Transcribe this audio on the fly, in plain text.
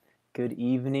Good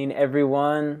evening,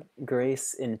 everyone.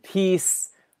 Grace and peace.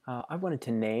 I wanted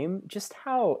to name just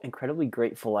how incredibly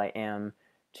grateful I am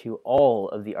to all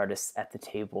of the artists at the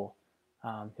table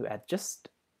who add just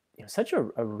such a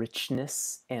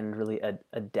richness and really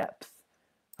a depth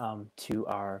to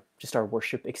our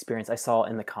worship experience. I saw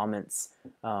in the comments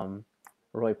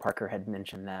Roy Parker had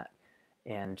mentioned that,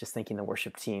 and just thanking the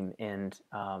worship team. And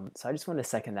so I just wanted to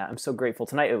second that. I'm so grateful.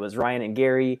 Tonight it was Ryan and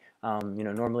Gary.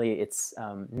 Normally it's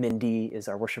Mindy is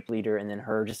our worship leader, and then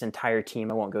her just entire team.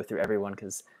 I won't go through everyone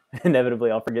because inevitably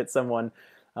I'll forget someone.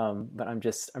 But I'm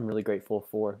really grateful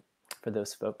for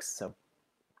those folks. So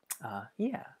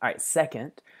yeah. All right.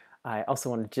 Second, I also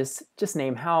want to just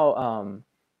name how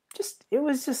it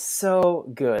was just so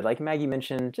good. Like Maggie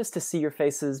mentioned, just to see your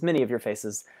faces, many of your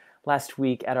faces last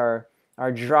week at our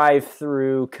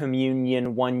drive-through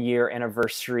communion 1-year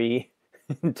anniversary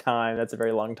time. That's a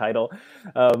very long title.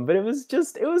 But it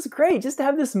was great just to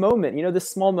have this moment, this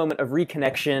small moment of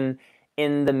reconnection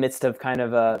in the midst of kind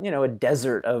of a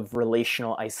desert of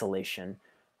relational isolation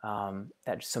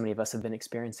that so many of us have been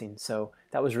experiencing. So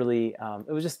that was really,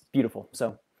 it was just beautiful.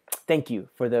 So thank you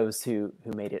for those who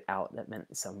made it out. That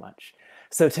meant so much.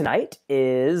 So tonight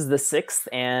is the sixth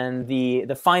and the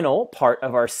final part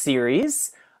of our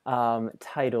series,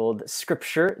 titled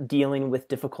Scripture, Dealing with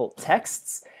Difficult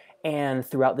Texts. And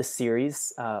throughout this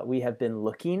series, we have been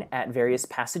looking at various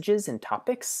passages and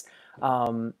topics,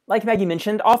 like Maggie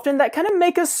mentioned, often that kind of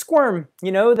make us squirm,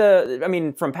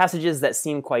 from passages that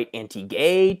seem quite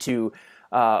anti-gay to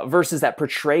verses that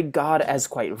portray God as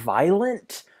quite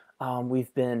violent.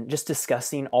 We've been just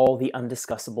discussing all the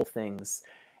undiscussable things.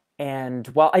 And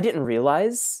while I didn't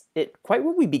realize it quite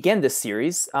when we began this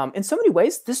series, in so many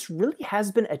ways, this really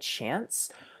has been a chance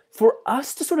for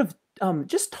us to sort of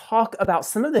just talk about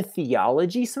some of the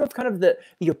theology, some of kind of the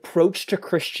approach to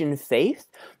Christian faith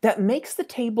that makes the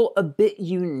table a bit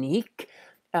unique.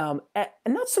 And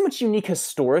not so much unique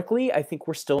historically. I think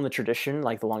we're still in the tradition,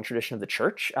 like the long tradition of the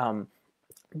church,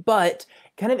 but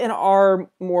kind of in our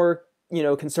more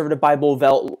conservative Bible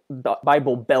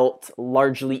Belt,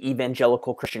 largely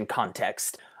evangelical Christian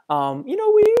context.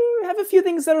 We have a few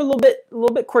things that are a little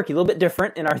bit quirky, a little bit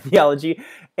different in our theology.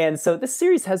 And so this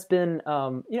series has been,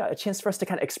 a chance for us to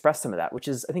kind of express some of that, which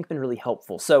has, I think, been really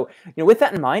helpful. So, with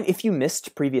that in mind, if you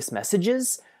missed previous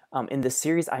messages in this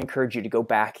series, I encourage you to go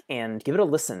back and give it a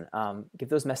listen. Give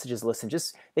those messages a listen.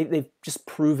 They've just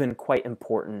proven quite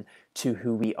important to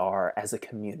who we are as a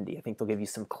community. I think they'll give you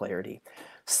some clarity.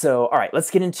 So, all right,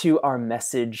 let's get into our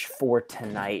message for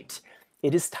tonight.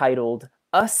 It is titled,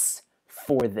 Us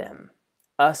for Them.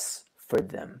 Us for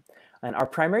Them. And our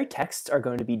primary texts are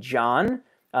going to be John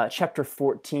chapter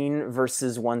 14,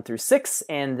 verses 1 through 6,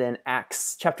 and then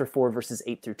Acts chapter 4, verses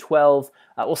 8 through 12.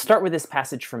 We'll start with this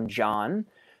passage from John.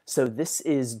 So this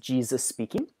is Jesus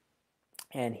speaking,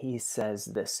 and he says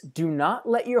this, "Do not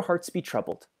let your hearts be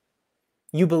troubled.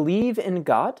 You believe in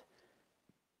God,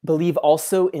 believe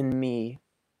also in me.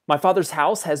 My Father's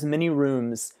house has many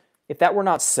rooms. If that were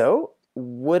not so,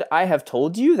 would I have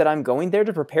told you that I'm going there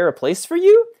to prepare a place for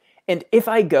you? And if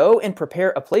I go and prepare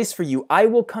a place for you, I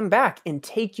will come back and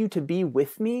take you to be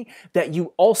with me, that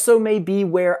you also may be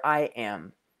where I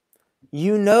am.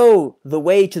 You know the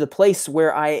way to the place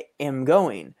where I am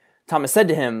going." Thomas said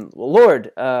to him, "Well,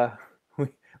 Lord,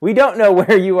 we don't know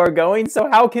where you are going, so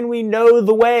how can we know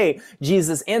the way?"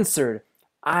 Jesus answered,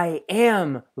 "I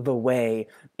am the way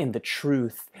and the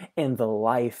truth and the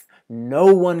life.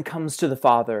 No one comes to the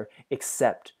Father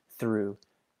except through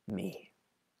me."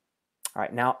 All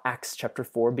right, now Acts chapter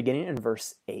 4, beginning in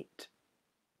verse 8.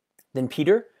 Then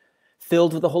Peter,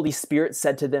 filled with the Holy Spirit,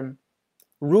 said to them,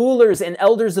 "Rulers and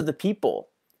elders of the people,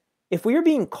 if we are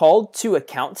being called to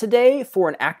account today for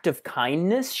an act of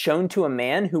kindness shown to a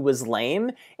man who was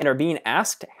lame and are being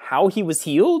asked how he was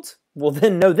healed, well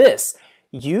then know this,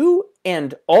 you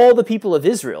and all the people of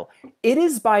Israel, it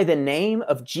is by the name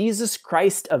of Jesus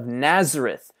Christ of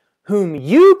Nazareth, whom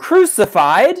you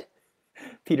crucified."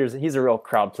 He's a real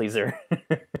crowd pleaser.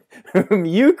 "Whom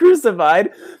you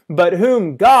crucified, but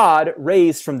whom God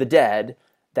raised from the dead,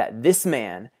 that this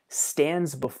man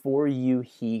stands before you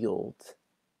healed.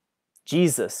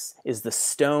 Jesus is the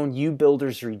stone you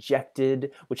builders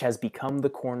rejected, which has become the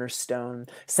cornerstone.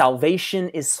 Salvation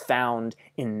is found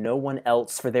in no one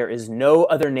else, for there is no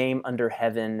other name under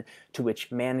heaven to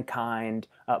which mankind,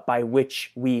 by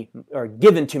which we are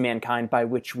given to mankind, by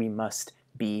which we must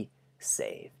be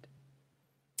saved."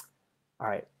 All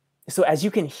right. So as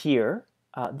you can hear,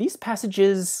 these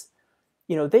passages,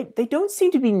 they don't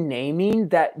seem to be naming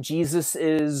that Jesus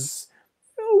is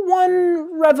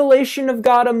one revelation of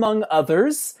God among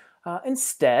others.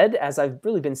 Instead, as I've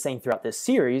really been saying throughout this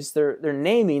series, they're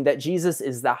naming that Jesus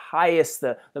is the highest,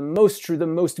 the most true, the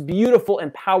most beautiful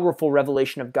and powerful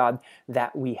revelation of God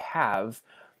that we have.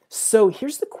 So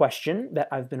here's the question that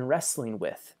I've been wrestling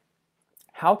with.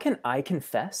 How can I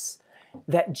confess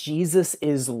that Jesus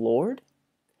is Lord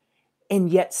and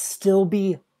yet still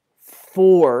be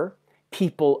for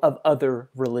people of other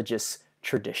religious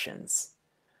traditions?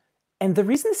 And the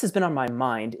reason this has been on my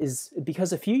mind is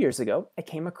because a few years ago, I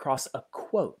came across a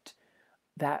quote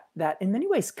that in many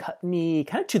ways cut me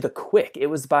kind of to the quick. It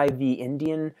was by the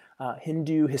Indian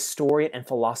Hindu historian and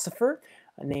philosopher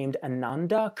named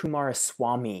Ananda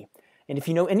Coomaraswamy. And if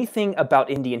you know anything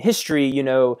about Indian history, you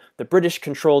know the British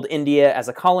controlled India as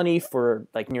a colony for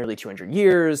like nearly 200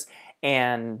 years,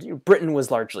 and Britain was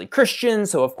largely Christian,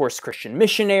 so of course Christian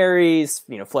missionaries,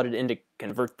 flooded in to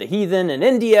convert the heathen in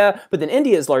India, but then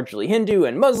India is largely Hindu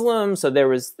and Muslim, so there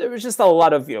was just a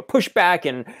lot of pushback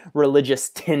and religious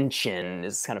tension,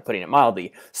 is kind of putting it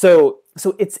mildly. So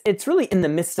it's really in the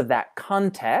midst of that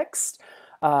context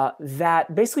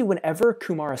that basically whenever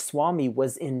Coomaraswamy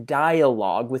was in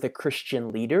dialogue with a Christian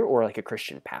leader or like a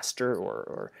Christian pastor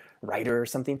or writer or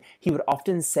something, he would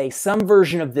often say some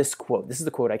version of this quote. This is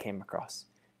the quote I came across.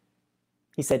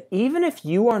 He said, "Even if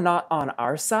you are not on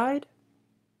our side,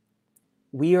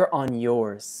 we are on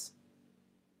yours.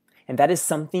 And that is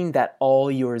something that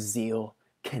all your zeal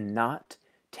cannot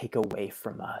take away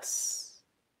from us."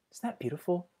 Isn't that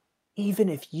beautiful? Even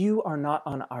if you are not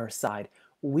on our side,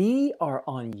 we are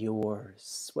on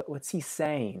yours. What's he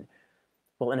saying?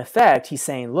 Well, in effect, he's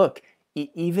saying, look,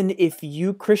 even if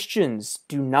you Christians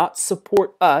do not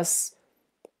support us,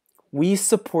 we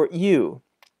support you.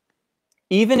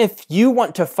 Even if you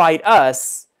want to fight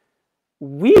us,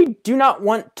 we do not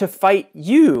want to fight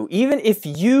you. Even if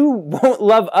you won't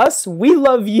love us, we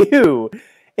love you.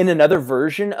 In another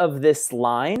version of this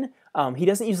line, he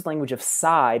doesn't use the language of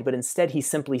side, but instead he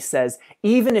simply says,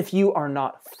 even if you are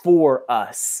not for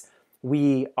us,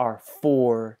 we are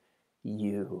for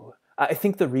you. I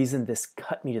think the reason this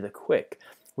cut me to the quick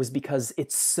was because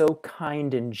it's so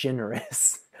kind and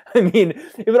generous. I mean,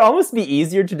 it would almost be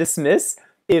easier to dismiss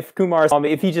if Coomaraswamy,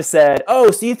 if he just said,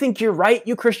 oh, so you think you're right?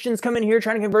 You Christians come in here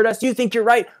trying to convert us? You think you're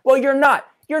right? Well, you're not.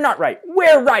 You're not right.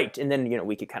 We're right. And then,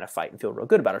 we could kind of fight and feel real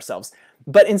good about ourselves.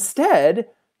 But instead,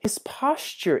 his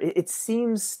posture, it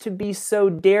seems to be so,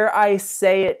 dare I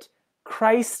say it,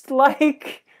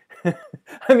 Christ-like.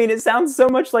 I mean, it sounds so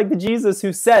much like the Jesus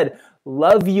who said,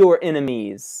 love your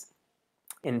enemies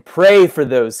and pray for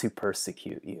those who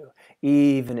persecute you.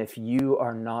 Even if you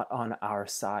are not on our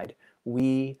side,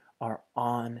 we are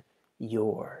on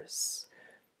yours.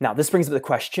 Now, this brings up the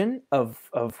question of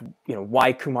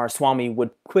why Coomaraswamy would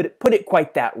put it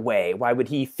quite that way. Why would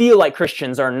he feel like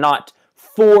Christians are not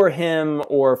for him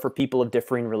or for people of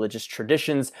differing religious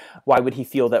traditions? Why would he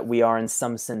feel that we are in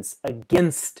some sense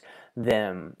against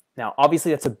them? Now, obviously,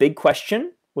 that's a big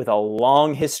question with a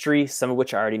long history, some of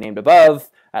which I already named above,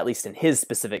 at least in his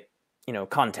specific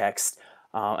context.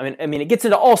 I mean, it gets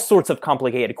into all sorts of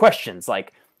complicated questions,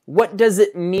 like what does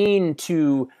it mean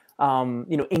to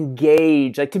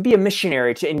engage, like to be a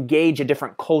missionary, to engage a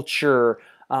different culture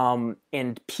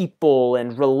and people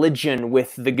and religion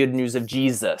with the good news of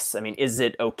Jesus? I mean, is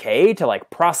it okay to like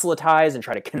proselytize and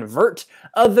try to convert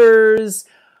others?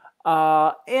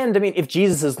 And I mean, if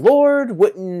Jesus is Lord,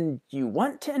 wouldn't you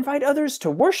want to invite others to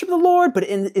worship the Lord? But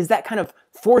is that kind of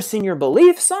forcing your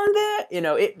beliefs on that?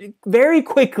 It very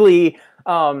quickly,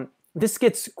 this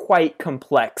gets quite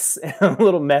complex and a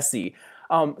little messy.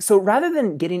 So rather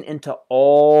than getting into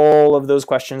all of those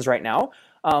questions right now,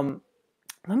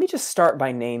 let me just start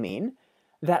by naming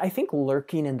that I think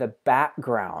lurking in the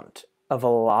background of a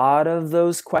lot of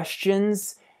those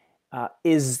questions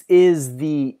is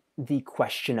the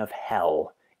question of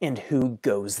hell and who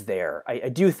goes there. I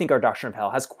do think our doctrine of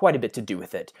hell has quite a bit to do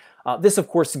with it. This, of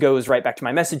course, goes right back to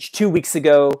my message 2 weeks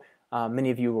ago. Many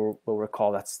of you will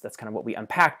recall that's kind of what we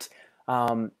unpacked.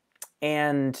 And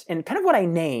kind of what I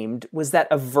named was that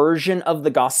a version of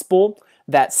the gospel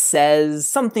that says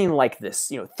something like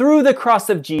this, through the cross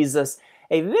of Jesus,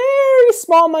 a very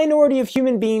small minority of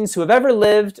human beings who have ever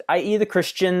lived, i.e. the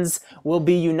Christians, will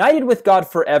be united with God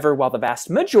forever, while the vast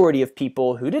majority of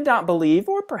people who did not believe,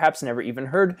 or perhaps never even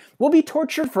heard, will be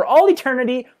tortured for all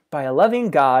eternity by a loving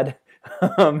God.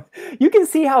 You can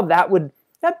see how that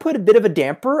put a bit of a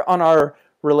damper on our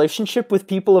relationship with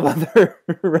people of other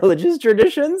religious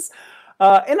traditions.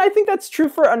 And I think that's true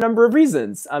for a number of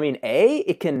reasons. I mean,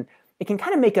 it can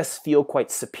kind of make us feel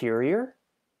quite superior,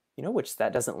 which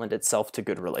that doesn't lend itself to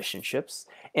good relationships.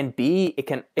 And B, it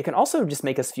can also just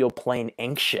make us feel plain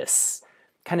anxious,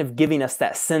 kind of giving us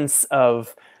that sense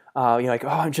of Like,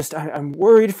 oh, I'm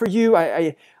worried for you.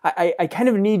 I kind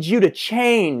of need you to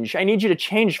change. I need you to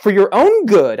change for your own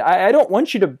good. I don't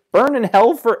want you to burn in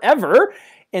hell forever.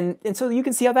 And so you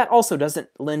can see how that also doesn't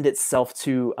lend itself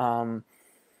to,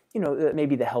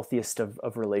 maybe the healthiest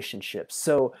of relationships.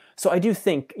 So I do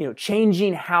think,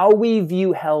 changing how we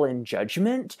view hell and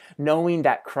judgment, knowing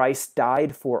that Christ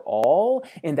died for all,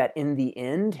 and that in the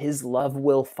end, his love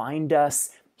will find us,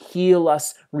 heal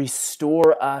us,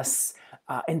 restore us,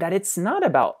 and that it's not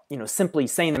about, simply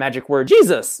saying the magic word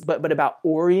Jesus, but about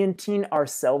orienting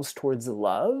ourselves towards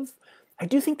love. I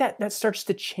do think that starts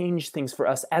to change things for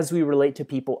us as we relate to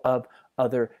people of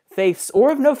other faiths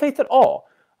or of no faith at all.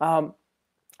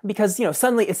 Because,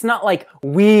 suddenly it's not like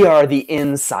we are the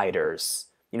insiders.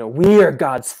 We are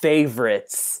God's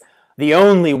favorites, the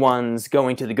only ones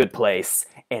going to the good place,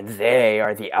 and they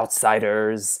are the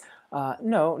outsiders.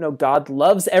 No, God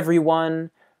loves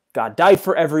everyone. God died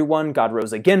for everyone, God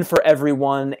rose again for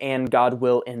everyone, and God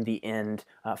will, in the end,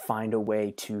 find a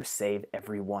way to save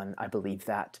everyone. I believe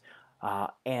that.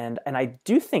 And I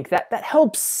do think that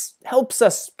helps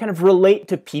us kind of relate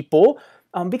to people,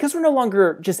 because we're no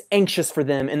longer just anxious for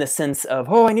them in the sense of,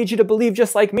 oh, I need you to believe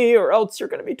just like me or else you're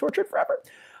going to be tortured forever.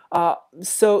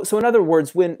 So in other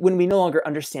words, when we no longer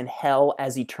understand hell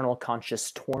as eternal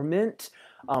conscious torment,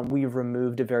 we've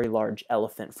removed a very large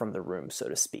elephant from the room, so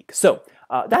to speak. So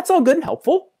that's all good and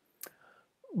helpful,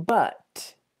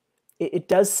 but it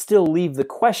does still leave the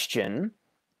question,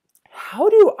 how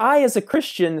do I as a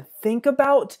Christian think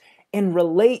about and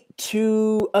relate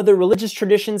to other religious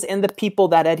traditions and the people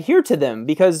that adhere to them?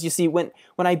 Because you see, when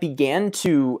I began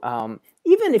to,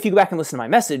 even if you go back and listen to my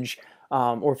message,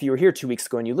 or if you were here 2 weeks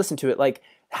ago and you listened to it, like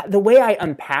the way I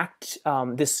unpacked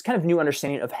this kind of new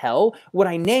understanding of hell, what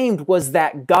I named was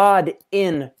that God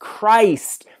in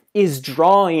Christ is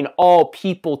drawing all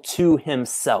people to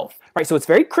himself, right? So it's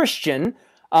very Christian,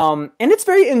 and it's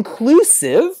very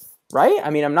inclusive, right? I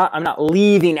mean, I'm not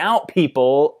leaving out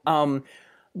people,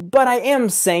 but I am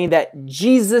saying that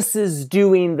Jesus is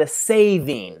doing the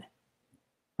saving,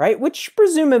 right? Which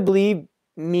presumably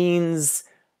means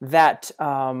that,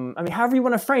 however you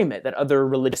want to frame it, that other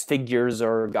religious figures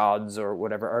or gods or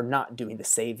whatever are not doing the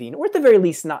saving, or at the very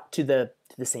least not to the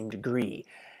same degree.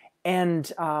 And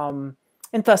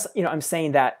thus, I'm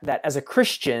saying that as a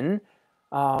Christian,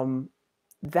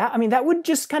 that would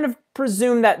just kind of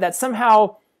presume that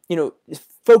somehow,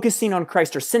 focusing on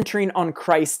Christ or centering on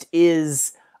Christ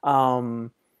is,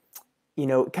 kind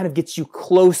of gets you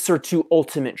closer to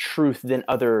ultimate truth than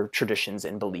other traditions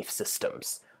and belief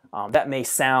systems. That may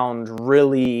sound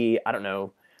really, I don't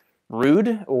know,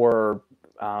 rude or,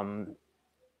 I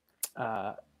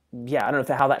don't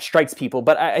know how that strikes people,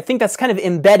 but I think that's kind of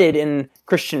embedded in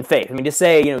Christian faith. I mean, to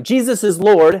say, Jesus is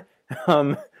Lord,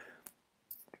 kind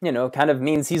of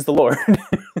means he's the Lord.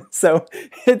 So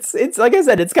it's like I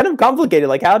said, it's kind of complicated.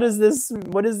 Like, what does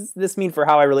this mean for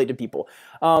how I relate to people?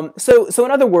 So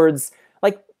in other words,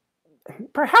 like,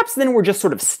 perhaps then we're just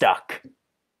sort of stuck.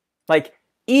 Like,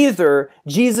 either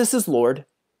Jesus is Lord,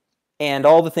 and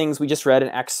all the things we just read in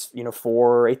Acts,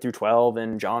 4, 8 through 12,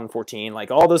 and John 14,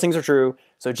 like all those things are true.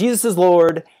 So Jesus is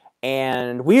Lord,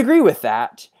 and we agree with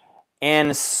that.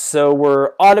 And so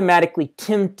we're automatically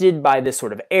tempted by this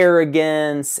sort of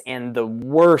arrogance and the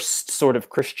worst sort of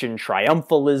Christian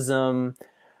triumphalism.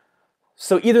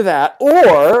 So either that,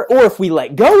 or if we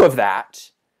let go of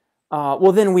that,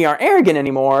 well, then we aren't arrogant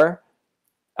anymore,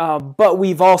 but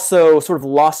we've also sort of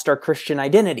lost our Christian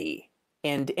identity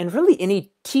and really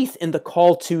any teeth in the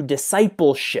call to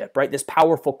discipleship, right? This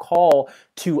powerful call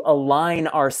to align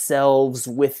ourselves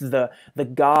with the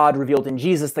God revealed in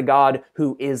Jesus, the God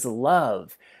who is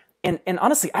love. And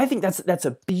honestly, I think that's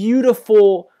a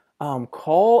beautiful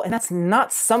call, and that's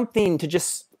not something to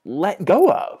just let go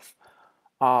of.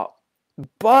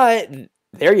 But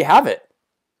there you have it,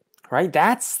 right?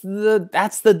 That's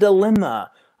the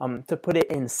dilemma. To put it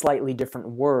in slightly different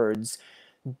words,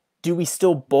 do we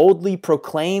still boldly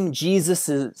proclaim Jesus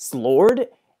is Lord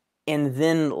and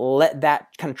then let that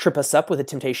kind of trip us up with a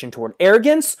temptation toward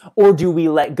arrogance? Or do we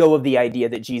let go of the idea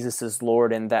that Jesus is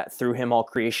Lord and that through him all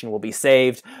creation will be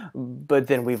saved, but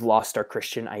then we've lost our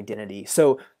Christian identity?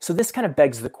 So this kind of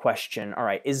begs the question, all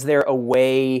right, is there a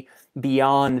way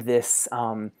beyond this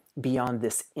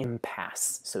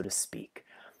impasse, so to speak?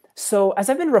 So as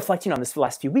I've been reflecting on this for the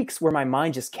last few weeks, where my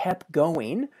mind just kept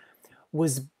going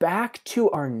was back to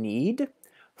our need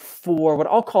for what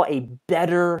I'll call a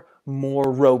better,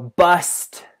 more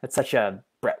robust, that's such a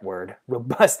Brett word,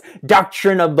 robust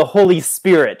doctrine of the Holy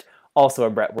Spirit, also a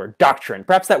Brett word, doctrine.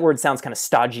 Perhaps that word sounds kind of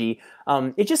stodgy.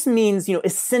 It just means,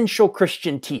 essential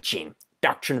Christian teaching,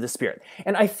 doctrine of the Spirit.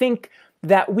 And I think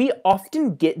that we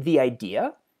often get the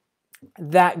idea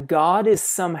that God is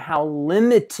somehow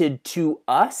limited to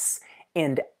us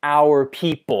and our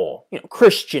people,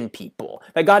 Christian people,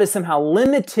 that God is somehow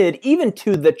limited even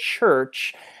to the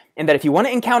church, and that if you want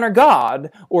to encounter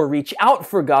God or reach out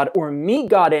for God or meet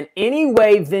God in any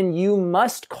way, then you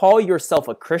must call yourself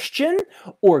a Christian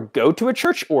or go to a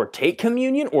church or take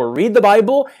communion or read the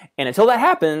Bible. And until that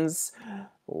happens,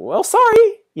 well,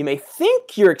 sorry, you may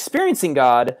think you're experiencing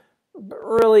God, but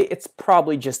really it's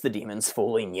probably just the demons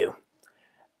fooling you.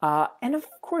 And of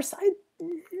course, I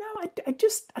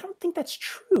don't think that's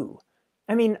true.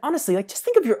 I mean, honestly, just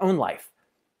think of your own life.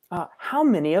 How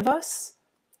many of us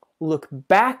look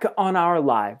back on our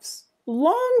lives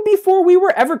long before we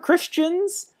were ever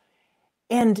Christians,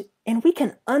 and we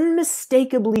can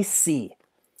unmistakably see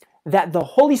that the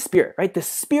Holy Spirit, right, the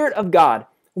Spirit of God,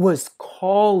 was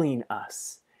calling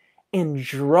us and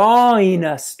drawing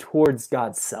us towards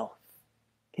God's self.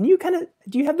 Can you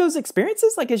do you have those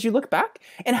experiences, as you look back?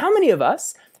 And how many of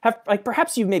us have,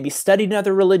 perhaps you've maybe studied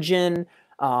another religion,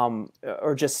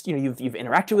 or just, you've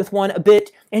interacted with one a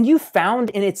bit, and you found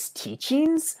in its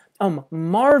teachings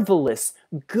marvelous,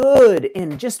 good,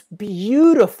 and just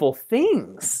beautiful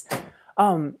things.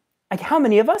 How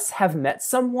many of us have met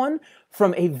someone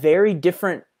from a very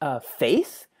different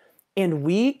faith, and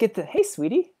we get the, hey,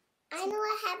 sweetie. I know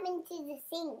what happened to the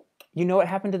sink. You know what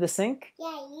happened to the sink?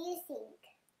 Yeah, you sink.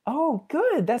 Oh,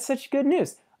 good. That's such good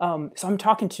news. So I'm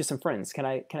talking to some friends. Can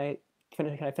I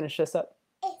finish this up?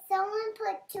 If someone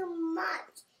put too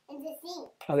much in the sink.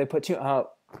 Oh, they put too.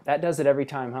 Oh, that does it every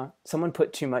time, huh? Someone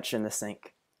put too much in the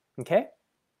sink. Okay.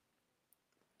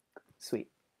 Sweet.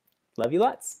 Love you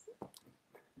lots.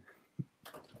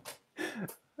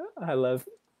 I love.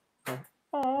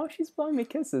 Oh, she's blowing me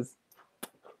kisses.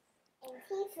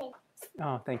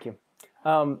 Oh, thank you.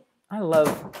 I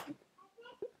love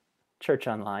Church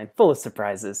Online, full of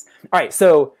surprises. All right,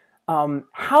 so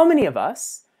how many of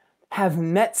us have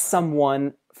met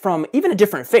someone from even a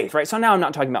different faith, right? So now I'm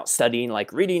not talking about studying,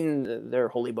 reading their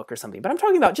holy book or something, but I'm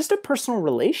talking about just a personal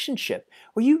relationship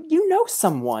where you know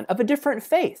someone of a different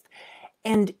faith,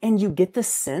 and you get the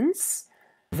sense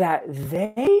that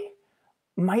they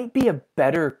might be a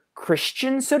better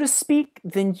Christian, so to speak,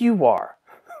 than you are.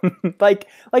 like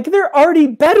they're already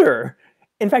better.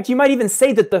 In fact, you might even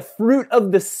say that the fruit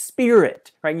of the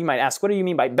Spirit, right? You might ask, what do you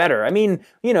mean by better? I mean,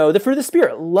 the fruit of the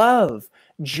Spirit, love,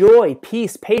 joy,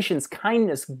 peace, patience,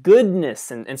 kindness,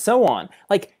 goodness, and so on.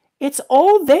 It's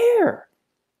all there.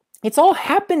 It's all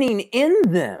happening in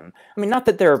them. I mean, not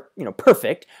that they're,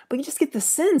 perfect, but you just get the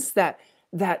sense that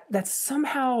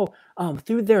somehow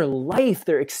through their life,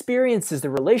 their experiences, their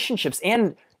relationships,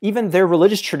 and even their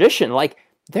religious tradition,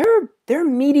 they're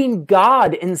meeting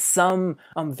God in some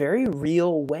very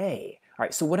real way. All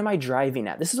right, so what am I driving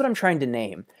at? This is what I'm trying to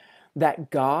name. That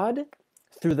God,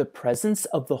 through the presence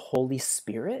of the Holy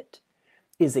Spirit,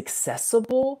 is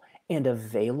accessible and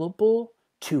available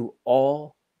to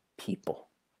all people.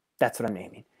 That's what I'm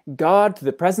naming. God, through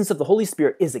the presence of the Holy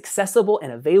Spirit, is accessible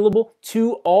and available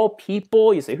to all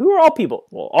people. You say, who are all people?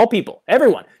 Well, all people,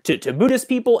 everyone. To Buddhist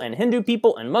people and Hindu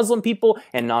people and Muslim people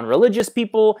and non-religious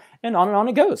people, and on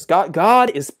it goes.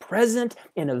 God is present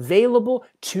and available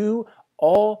to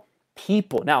all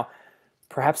people. Now,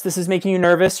 perhaps this is making you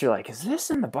nervous. You're like, is this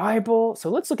in the Bible?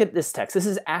 So let's look at this text. This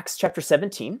is Acts chapter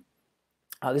 17.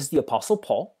 This is the Apostle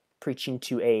Paul preaching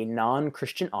to a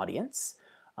non-Christian audience.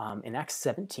 In Acts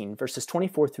 17, verses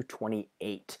 24 through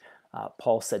 28,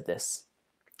 Paul said this: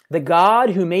 "The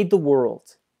God who made the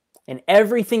world and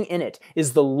everything in it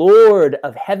is the Lord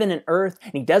of heaven and earth,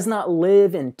 and he does not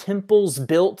live in temples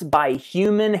built by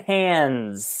human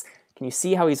hands." Can you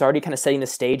see how he's already kind of setting the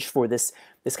stage for this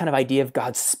kind of idea of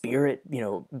God's Spirit,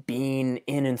 being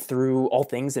in and through all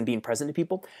things and being present to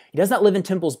people? He does not live in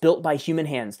temples built by human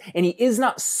hands, and he is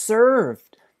not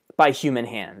served by human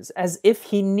hands, as if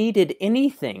he needed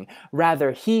anything.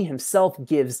 Rather, he himself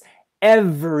gives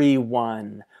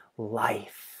everyone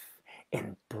life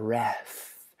and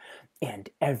breath and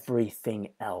everything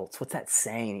else. What's that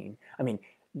saying? I mean,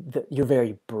 your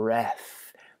very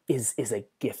breath is a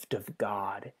gift of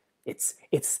God. It's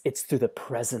through the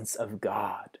presence of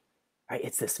God. Right?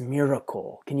 It's this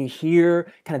miracle. Can you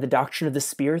hear kind of the doctrine of the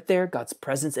Spirit there? God's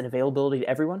presence and availability to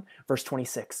everyone. Verse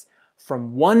 26.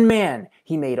 "From one man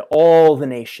he made all the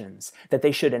nations, that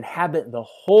they should inhabit the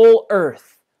whole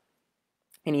earth.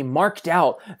 And he marked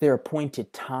out their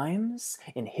appointed times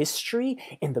in history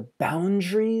and the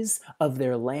boundaries of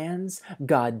their lands.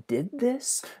 God did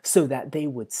this so that they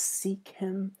would seek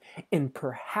him and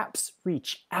perhaps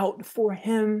reach out for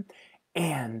him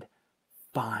and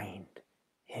find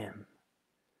him."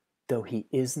 though he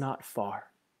is not far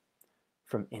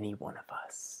from any one of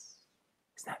us.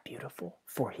 Isn't that beautiful?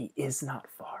 For he is not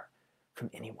far from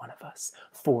any one of us.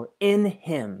 For in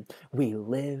him we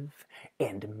live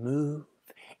and move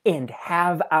and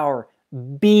have our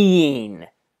being,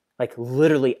 like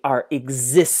literally our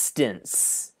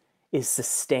existence, is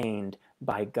sustained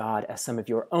by God. As some of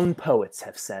your own poets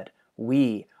have said,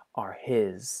 we are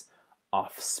his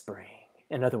offspring.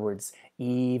 In other words,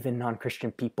 even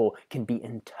non-Christian people can be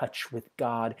in touch with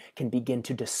God, can begin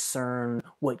to discern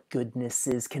what goodness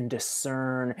is, can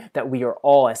discern that we are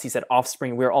all, as he said,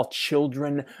 offspring, we are all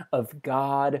children of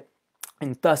God,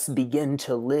 and thus begin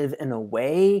to live in a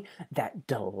way that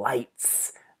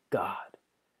delights God.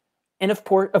 And of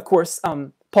course,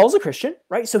 Paul's a Christian,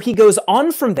 right? So he goes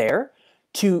on from there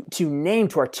to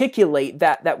articulate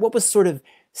that what was sort of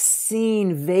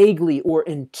seen vaguely or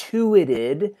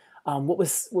intuited, what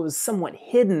was somewhat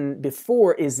hidden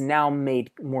before, is now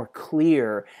made more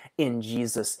clear in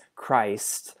Jesus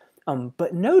Christ.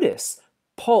 But notice,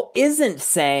 Paul isn't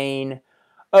saying,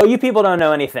 oh, you people don't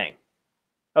know anything.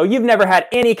 Oh, you've never had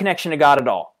any connection to God at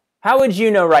all. How would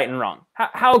you know right and wrong?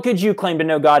 How could you claim to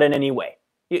know God in any way?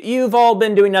 You've all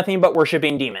been doing nothing but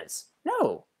worshiping demons.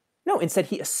 No. Instead,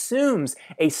 he assumes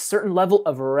a certain level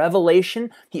of revelation.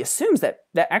 He assumes that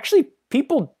actually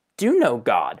people do know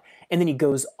God. And then he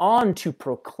goes on to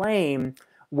proclaim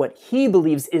what he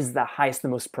believes is the highest, the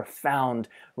most profound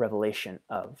revelation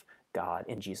of God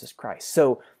in Jesus Christ.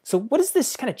 So what does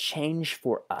this kind of change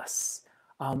for us?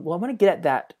 Well, I want to get at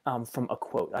that from a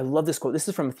quote. I love this quote. This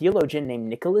is from a theologian named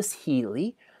Nicholas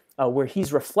Healy, where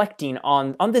he's reflecting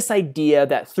on this idea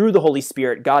that through the Holy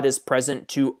Spirit, God is present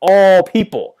to all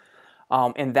people,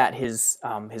 and that his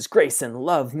grace and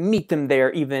love meet them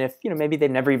there, even if maybe they've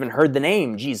never even heard the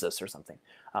name Jesus or something.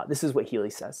 This is what Healy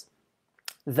says.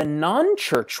 The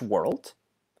non-church world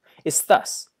is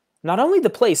thus not only the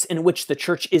place in which the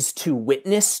church is to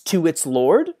witness to its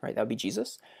Lord, right? That would be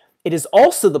Jesus. It is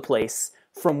also the place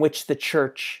from which the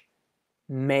church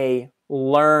may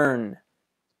learn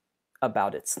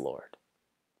about its Lord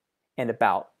and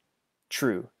about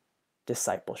true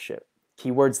discipleship.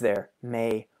 Keywords there,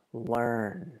 may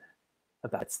learn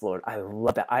about its Lord. I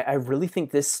love that. I really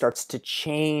think this starts to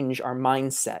change our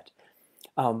mindset,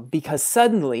 because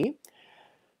suddenly,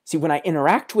 see, when I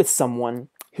interact with someone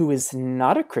who is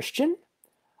not a Christian,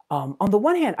 on the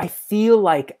one hand, I feel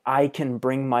like I can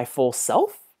bring my full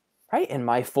self, right, and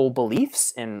my full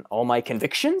beliefs and all my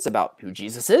convictions about who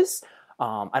Jesus is.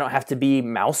 I don't have to be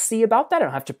mousy about that. I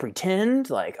don't have to pretend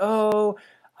like, oh,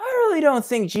 I really don't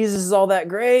think Jesus is all that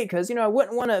great because, I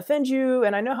wouldn't want to offend you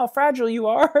and I know how fragile you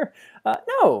are.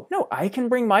 No, I can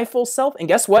bring my full self, and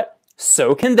guess what?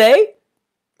 So can they,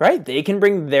 right? They can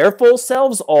bring their full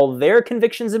selves, all their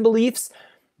convictions and beliefs.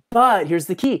 But here's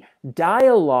the key.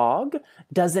 Dialogue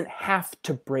doesn't have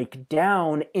to break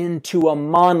down into a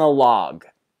monologue.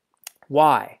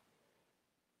 Why?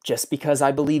 Just because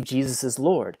I believe Jesus is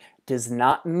Lord does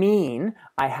not mean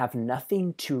I have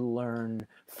nothing to learn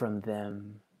from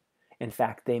them. In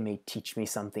fact, they may teach me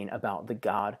something about the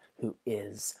God who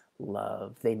is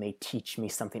love. They may teach me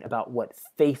something about what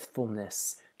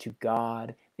faithfulness to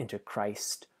God and to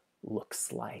Christ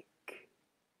looks like.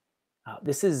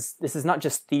 This is not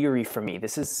just theory for me.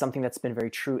 This is something that's been very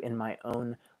true in my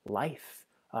own life.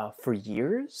 For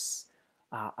years,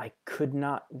 I could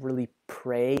not really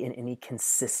pray in any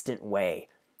consistent way.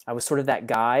 I was sort of that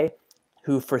guy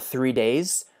who for 3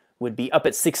 days would be up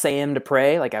at 6 a.m. to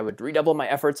pray. Like I would redouble my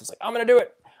efforts. I was like, I'm going to do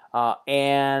it.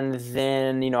 And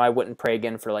then, I wouldn't pray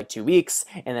again for like 2 weeks,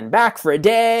 and then back for a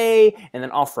day, and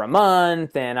then off for a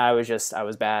month. And I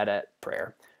was bad at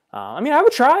prayer. I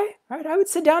would try, right? I would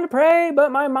sit down to pray,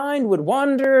 but my mind would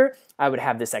wander. I would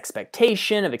have this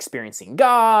expectation of experiencing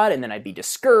God, and then I'd be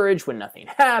discouraged when nothing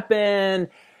happened.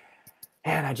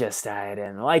 And I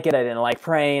didn't like it. I didn't like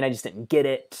praying. I just didn't get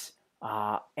it.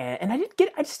 And I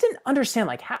just didn't understand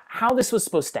like how this was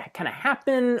supposed to kind of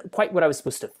happen, quite what I was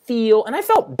supposed to feel. And I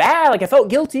felt bad, like I felt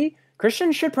guilty.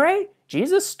 Christians should pray.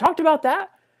 Jesus talked about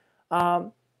that.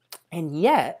 And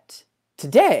yet,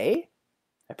 today,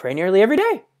 I pray nearly every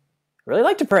day. I really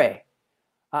like to pray.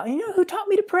 You know who taught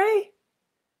me to pray?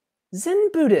 Zen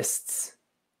Buddhists.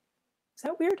 Is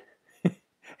that weird?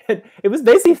 It was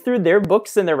basically through their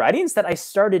books and their writings that I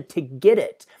started to get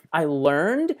it. I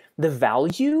learned the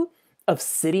value of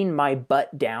sitting my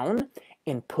butt down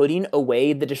and putting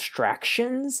away the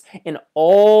distractions in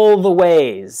all the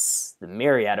ways, the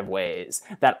myriad of ways,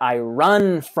 that I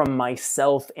run from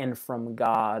myself and from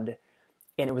God.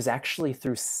 And it was actually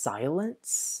through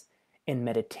silence and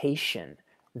meditation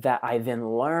that I then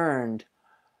learned,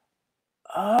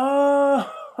 oh,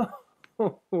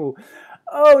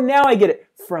 Oh, now I get it.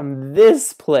 From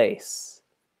this place,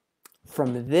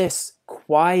 from this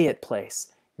quiet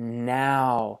place,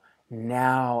 now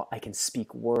I can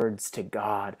speak words to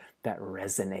God that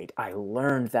resonate. I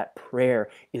learned that prayer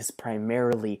is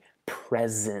primarily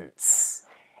presence.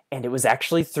 And it was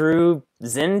actually through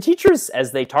Zen teachers,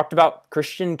 as they talked about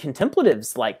Christian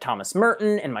contemplatives like Thomas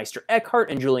Merton and Meister Eckhart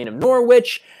and Julian of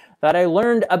Norwich, that I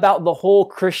learned about the whole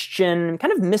Christian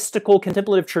kind of mystical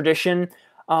contemplative tradition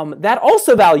that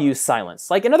also values silence.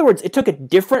 Like, in other words, it took a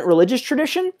different religious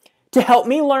tradition to help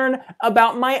me learn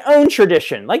about my own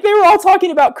tradition. Like, they were all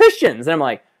talking about Christians, and I'm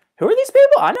like, who are these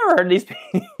people? I never heard of these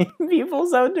people.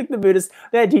 So it took the Buddhists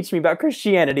that teach me about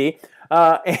Christianity.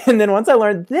 And then once I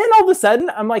learned, then all of a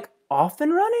sudden, I'm like off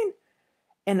and running.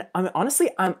 And honestly,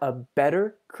 I'm a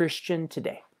better Christian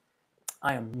today.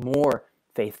 I am more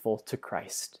faithful to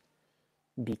Christ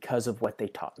because of what they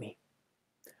taught me.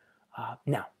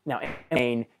 Now,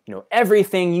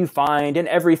 everything you find in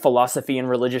every philosophy and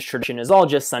religious tradition is all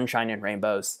just sunshine and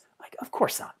rainbows. Like, of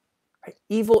course not. Right?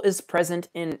 Evil is present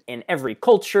in every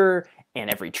culture and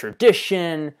every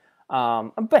tradition.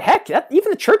 But heck,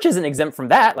 even the church isn't exempt from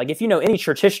that. Like, if you know any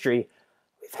church history,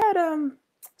 we've had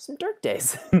some dark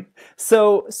days.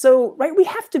 So right, we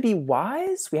have to be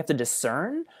wise. We have to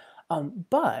discern.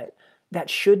 But that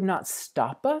should not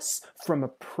stop us from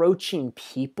approaching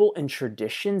people and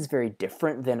traditions very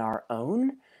different than our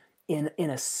own in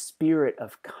a spirit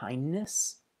of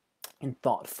kindness and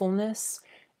thoughtfulness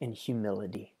and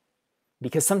humility.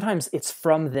 Because sometimes it's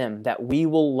from them that we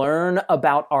will learn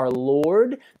about our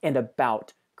Lord and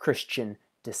about Christian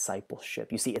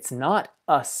discipleship. You see, it's not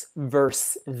us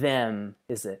versus them,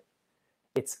 is it?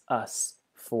 It's us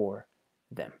for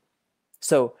them.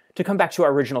 So to come back to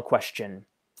our original question,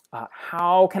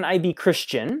 how can I be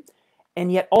Christian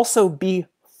and yet also be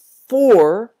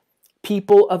for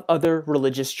people of other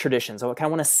religious traditions? I kind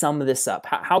of want to sum this up.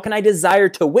 How can I desire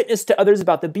to witness to others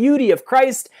about the beauty of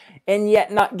Christ and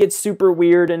yet not get super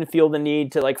weird and feel the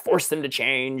need to like force them to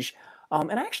change?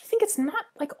 And I actually think it's not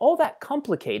like all that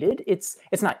complicated. It's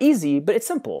not easy, but it's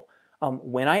simple.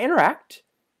 When I interact,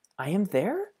 I am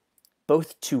there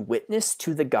both to witness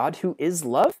to the God who is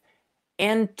love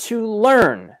and to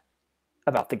learn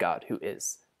about the God who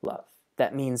is love.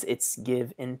 That means it's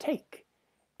give and take.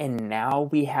 And now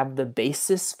we have the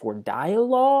basis for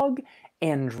dialogue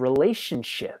and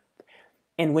relationship.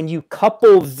 And when you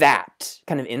couple that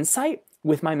kind of insight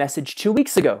with my message 2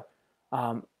 weeks ago,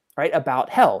 right, about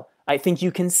hell, I think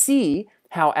you can see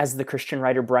how, as the Christian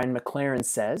writer Brian McLaren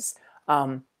says,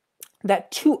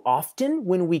 that too often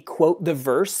when we quote the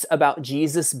verse about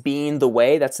Jesus being the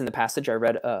way, that's in the passage I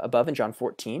read above in John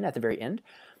 14 at the very end,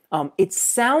 it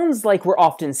sounds like we're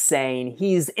often saying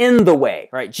he's in the way,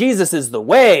 right? Jesus is the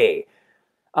way,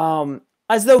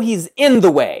 as though he's in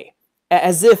the way,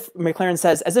 as if, McLaren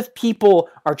says, as if people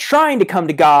are trying to come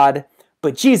to God,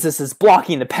 but Jesus is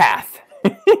blocking the path.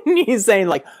 He's saying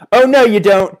like, oh no, you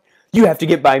don't. You have to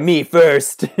get by me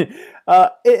first.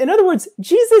 In other words,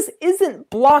 Jesus isn't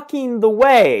blocking the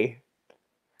way.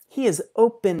 He is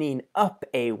opening up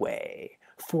a way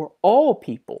for all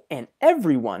people and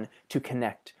everyone to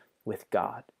connect with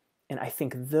God. And I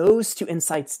think those two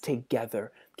insights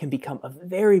together can become a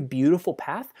very beautiful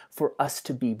path for us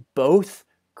to be both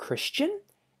Christian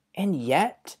and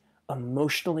yet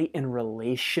emotionally and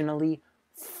relationally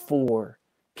for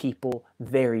people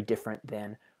very different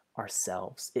than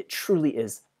ourselves. It truly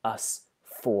is us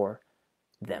for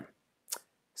them.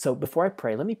 So before I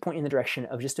pray, let me point you in the direction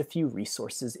of just a few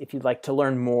resources if you'd like to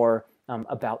learn more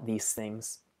about these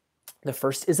things. The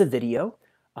first is a video.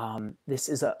 This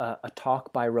is a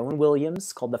talk by Rowan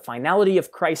Williams called The Finality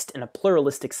of Christ in a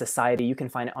Pluralistic Society. You can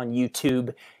find it on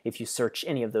YouTube. If you search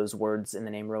any of those words in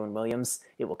the name Rowan Williams,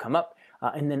 it will come up.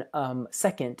 And then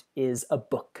second is a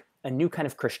book, A New Kind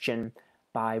of Christian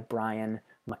by Brian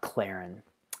McLaren.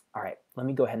 All right, let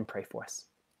me go ahead and pray for us.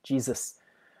 Jesus,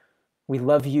 we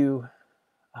love you.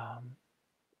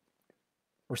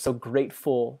 We're so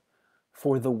grateful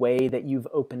for the way that you've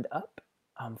opened up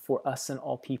for us and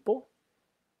all people.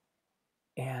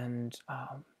 And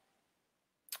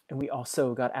we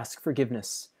also, God, ask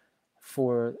forgiveness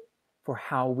for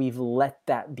how we've let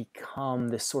that become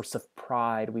this source of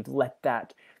pride. We've let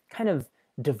that kind of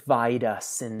divide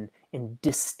us and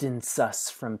distance us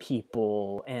from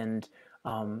people, and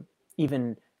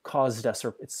even caused us,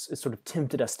 or it's sort of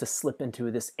tempted us to slip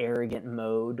into this arrogant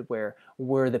mode where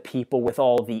we're the people with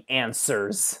all the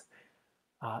answers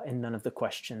and none of the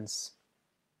questions.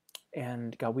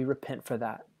 And God, we repent for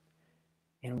that.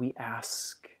 And we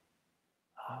ask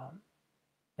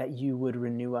that you would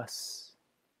renew us,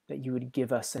 that you would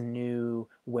give us a new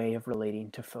way of relating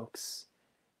to folks,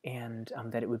 and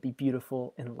that it would be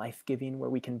beautiful and life-giving, where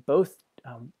we can both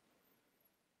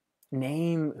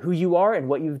name who you are and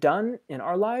what you've done in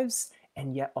our lives,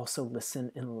 and yet also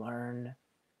listen and learn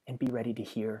and be ready to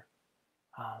hear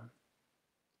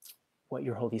what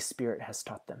your Holy Spirit has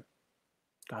taught them.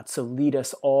 God, so lead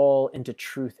us all into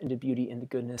truth, into beauty, into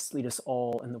goodness. Lead us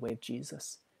all in the way of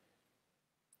Jesus.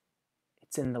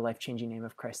 It's in the life-changing name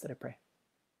of Christ that I pray.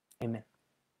 Amen.